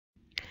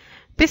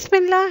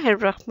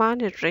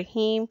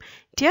Bismillahirrahmanirrahim.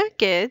 Dear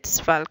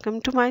kids,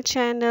 welcome to my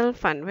channel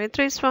Fun with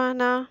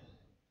Rizwana.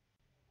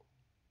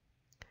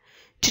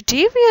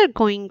 Today we are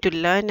going to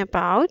learn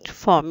about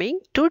forming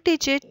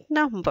two-digit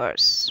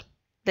numbers.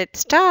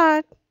 Let's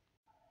start.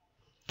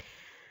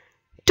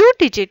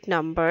 Two-digit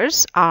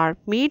numbers are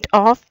made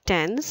of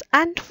tens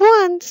and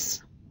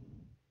ones.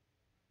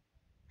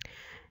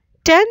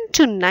 10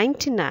 to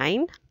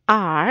 99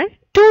 are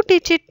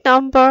two-digit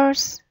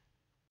numbers.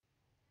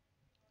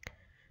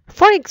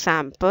 For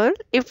example,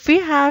 if we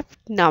have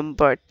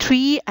number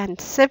 3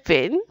 and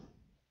 7,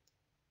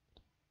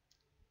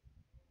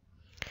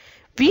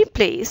 we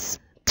place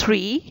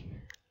 3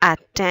 at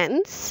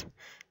tens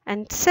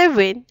and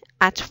 7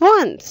 at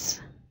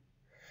ones.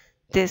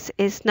 This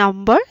is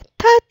number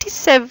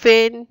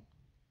 37.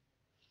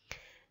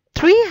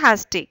 3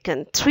 has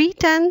taken 3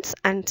 tens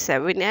and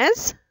 7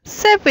 as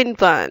 7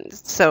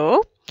 ones.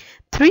 So,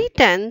 3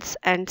 tens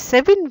and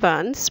 7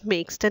 ones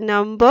makes the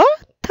number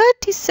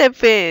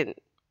 37.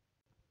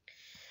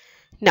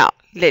 Now,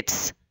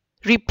 let's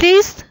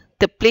replace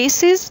the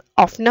places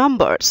of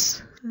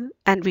numbers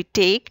and we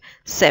take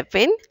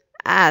 7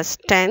 as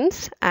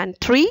tens and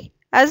 3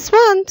 as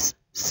ones.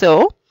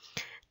 So,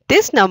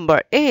 this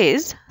number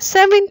is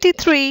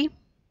 73.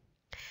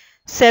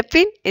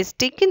 7 is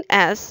taken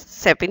as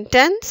 7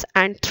 tens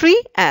and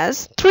 3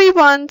 as 3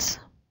 ones.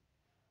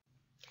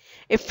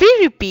 If we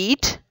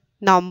repeat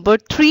number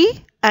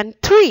 3 and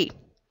 3,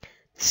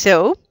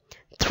 so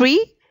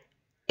 3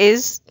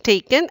 is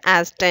taken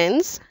as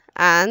tens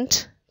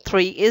and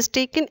 3 is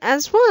taken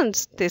as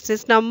ones. This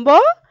is number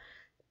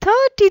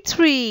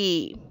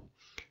 33.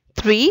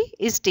 3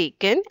 is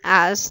taken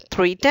as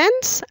 3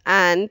 tens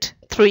and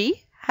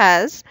 3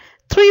 has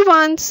 3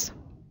 ones.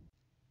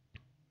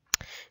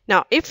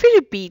 Now if we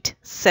repeat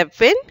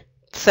 7,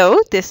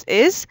 so this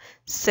is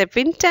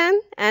 7 ten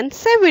and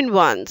 7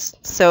 ones.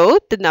 So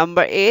the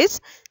number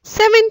is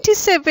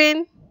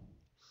 77.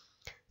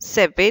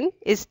 7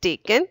 is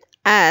taken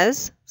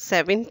as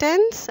 7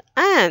 tens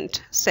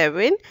and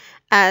 7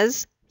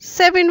 as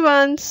 7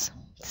 ones.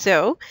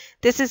 So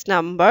this is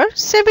number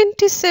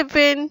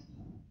 77.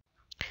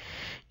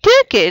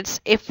 Dear kids,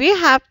 if we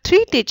have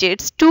 3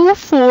 digits 2,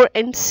 4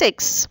 and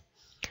 6,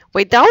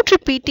 without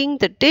repeating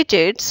the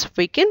digits,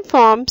 we can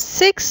form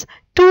 6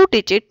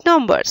 two-digit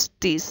numbers.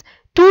 These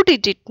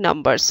two-digit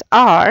numbers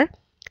are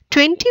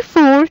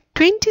 24,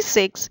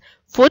 26,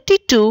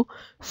 42,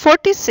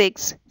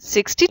 46,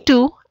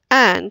 62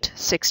 and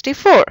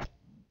 64.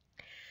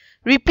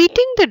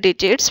 Repeating the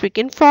digits, we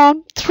can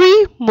form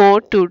 3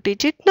 more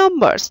two-digit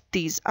numbers.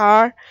 These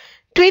are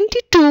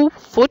 22,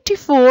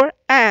 44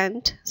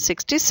 and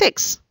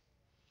 66.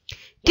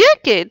 Dear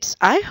kids,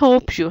 I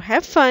hope you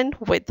have fun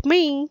with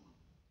me.